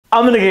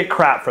I'm gonna get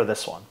crap for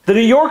this one. The New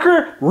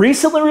Yorker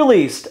recently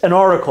released an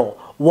article,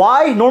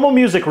 Why Normal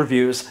Music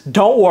Reviews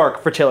Don't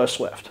Work for Taylor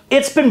Swift.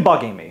 It's been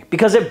bugging me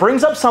because it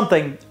brings up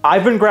something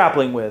I've been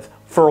grappling with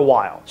for a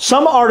while.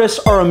 Some artists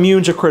are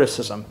immune to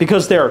criticism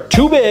because they're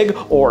too big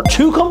or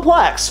too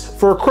complex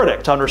for a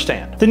critic to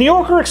understand. The New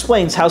Yorker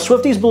explains how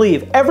Swifties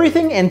believe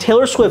everything in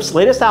Taylor Swift's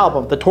latest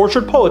album, The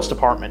Tortured Poets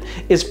Department,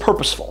 is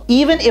purposeful,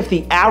 even if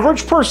the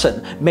average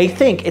person may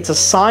think it's a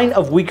sign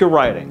of weaker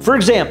writing. For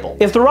example,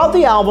 if throughout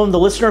the album the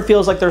listener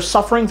feels like they're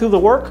suffering through the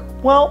work,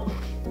 well,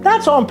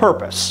 that's on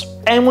purpose.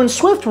 And when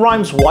Swift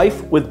rhymes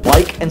wife with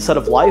bike instead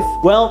of life,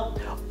 well,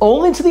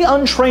 only to the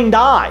untrained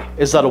eye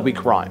is that a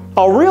weak rhyme.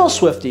 A real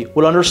Swiftie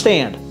would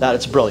understand that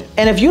it's brilliant.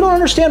 And if you don't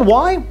understand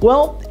why,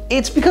 well,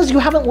 it's because you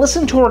haven't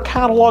listened to her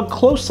catalog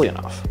closely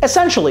enough.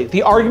 Essentially,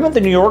 the argument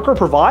the New Yorker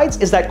provides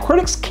is that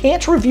critics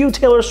can't review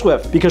Taylor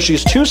Swift because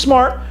she's too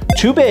smart,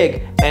 too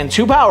big, and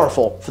too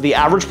powerful for the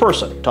average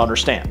person to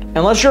understand.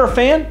 Unless you're a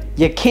fan,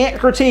 you can't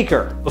critique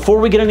her. Before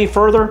we get any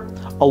further,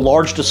 a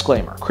large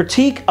disclaimer.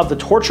 Critique of the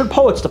Tortured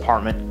Poets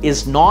Department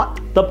is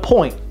not the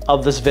point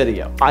of this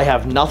video. I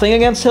have nothing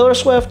against Taylor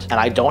Swift, and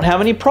I don't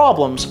have any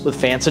problems with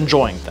fans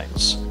enjoying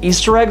things.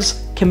 Easter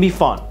eggs can be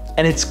fun,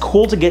 and it's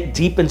cool to get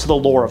deep into the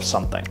lore of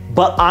something.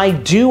 But I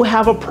do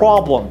have a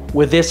problem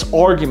with this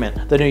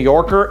argument the New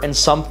Yorker and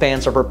some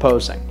fans are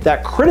proposing,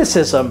 that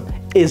criticism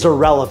is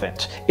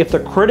irrelevant if the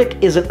critic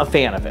isn't a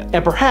fan of it.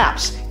 And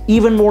perhaps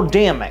even more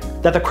damning,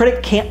 that the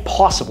critic can't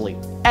possibly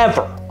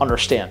ever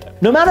understand it.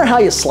 No matter how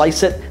you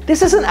slice it,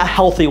 this isn't a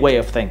healthy way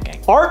of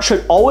thinking. Art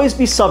should always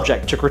be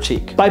subject to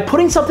critique. By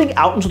putting something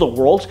out into the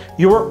world,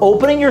 you are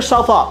opening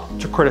yourself up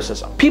to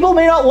criticism. People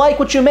may not like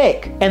what you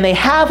make, and they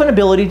have an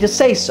ability to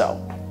say so.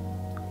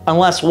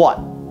 Unless what?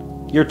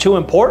 You're too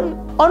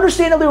important?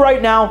 Understandably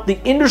right now,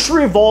 the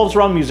industry revolves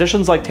around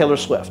musicians like Taylor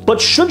Swift.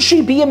 But should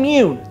she be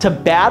immune to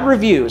bad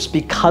reviews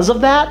because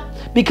of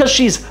that? Because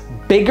she's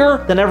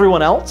bigger than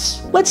everyone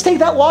else? Let's take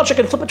that logic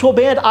and flip it to a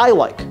band I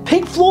like.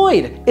 Pink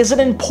Floyd is an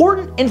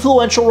important,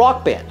 influential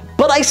rock band,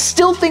 but I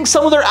still think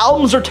some of their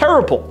albums are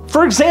terrible.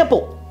 For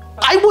example,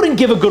 I wouldn't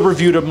give a good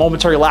review to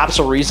Momentary Lapse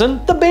of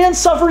Reason. The band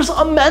suffers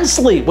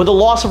immensely with the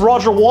loss of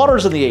Roger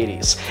Waters in the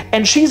 80s,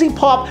 and cheesy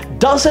pop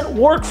doesn't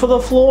work for the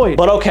Floyd.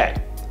 But okay,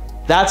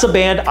 that's a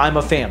band I'm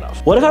a fan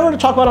of. What if I were to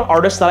talk about an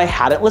artist that I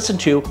hadn't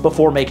listened to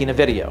before making a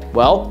video?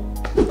 Well,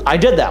 I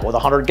did that with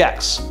 100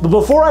 gecs. But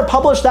before I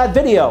published that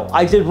video,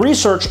 I did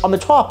research on the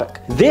topic.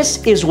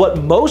 This is what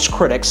most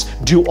critics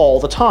do all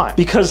the time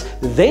because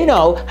they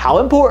know how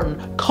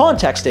important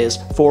context is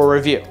for a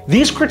review.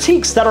 These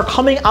critiques that are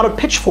coming out of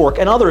Pitchfork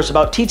and others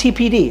about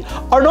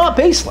TTPD are not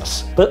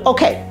baseless. But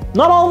okay,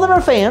 not all of them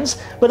are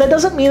fans, but that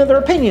doesn't mean that their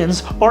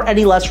opinions are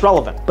any less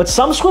relevant. But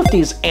some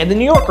Swifties and the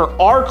New Yorker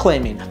are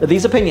claiming that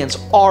these opinions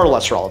are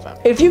less relevant.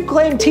 If you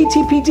claim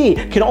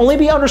TTPD can only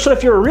be understood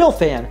if you're a real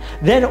fan,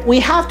 then we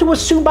have to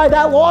assume by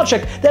that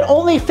logic that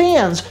only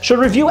fans should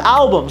review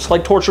albums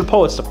like Tortured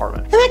Poets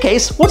Department. In that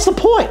case, what's the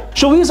point?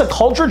 Should we as a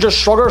culture just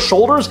shrug our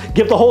shoulders,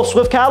 give the whole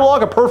Swift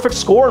catalog a perfect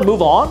score and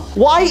move on?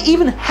 Why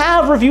even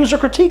have reviews or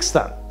critiques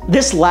then?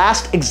 This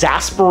last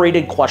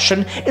exasperated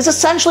question is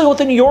essentially what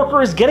the New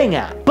Yorker is getting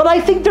at. But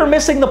I think they're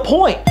missing the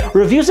point.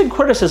 Reviews and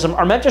criticism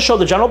are meant to show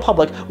the general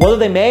public whether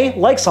they may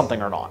like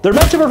something or not. They're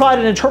meant to provide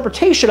an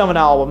interpretation of an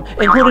album,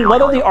 including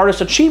whether the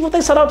artist achieved what they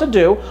set out to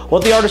do,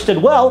 what the artist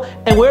did well,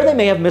 and where they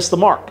may have missed the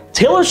mark.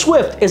 Taylor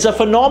Swift is a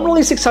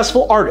phenomenally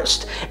successful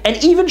artist, and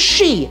even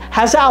she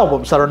has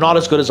albums that are not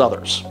as good as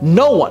others.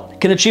 No one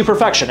can achieve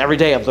perfection every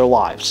day of their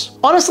lives.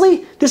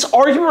 Honestly, this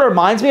argument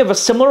reminds me of a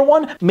similar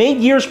one made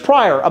years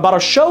prior about a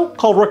show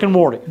called Rick and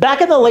Morty. Back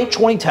in the late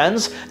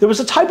 2010s, there was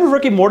a type of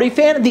Rick and Morty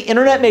fan the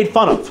internet made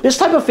fun of. This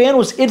type of fan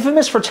was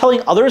infamous for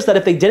telling others that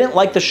if they didn't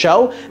like the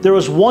show, there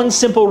was one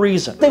simple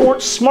reason: they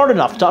weren't smart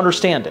enough to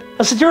understand it.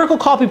 A satirical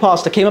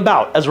copypasta came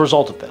about as a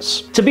result of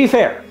this. To be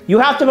fair, you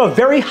have to have a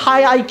very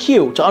high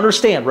IQ to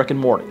understand Rick and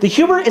Morty. The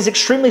humor is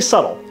extremely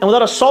subtle, and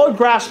without a solid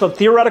grasp of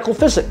theoretical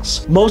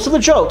physics, most of the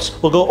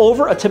jokes will go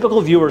over a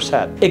typical viewer's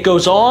head. It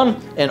goes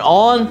on and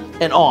on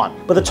and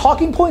on, but the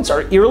talking points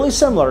are eerily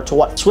similar to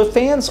what Swift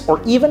fans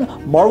or even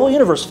Marvel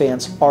Universe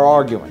fans are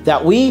arguing.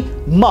 That we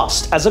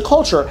must, as a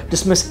culture,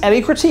 dismiss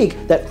any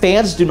critique that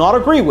fans do not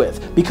agree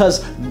with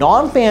because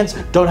non-fans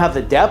don't have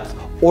the depth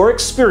or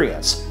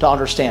experience to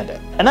understand it.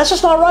 And that's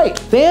just not right.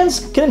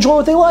 Fans can enjoy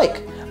what they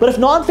like. But if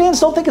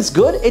non-fans don't think it's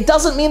good, it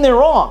doesn't mean they're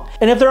wrong.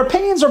 And if their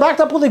opinions are backed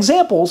up with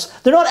examples,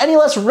 they're not any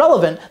less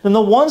relevant than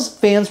the ones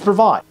fans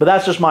provide. But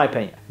that's just my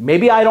opinion.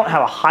 Maybe I don't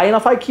have a high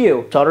enough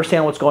IQ to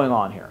understand what's going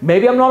on here.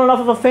 Maybe I'm not enough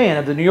of a fan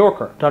of the New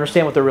Yorker to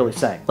understand what they're really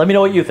saying. Let me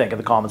know what you think in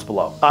the comments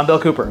below. I'm Bill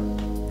Cooper,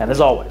 and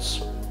as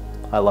always,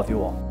 I love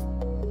you all.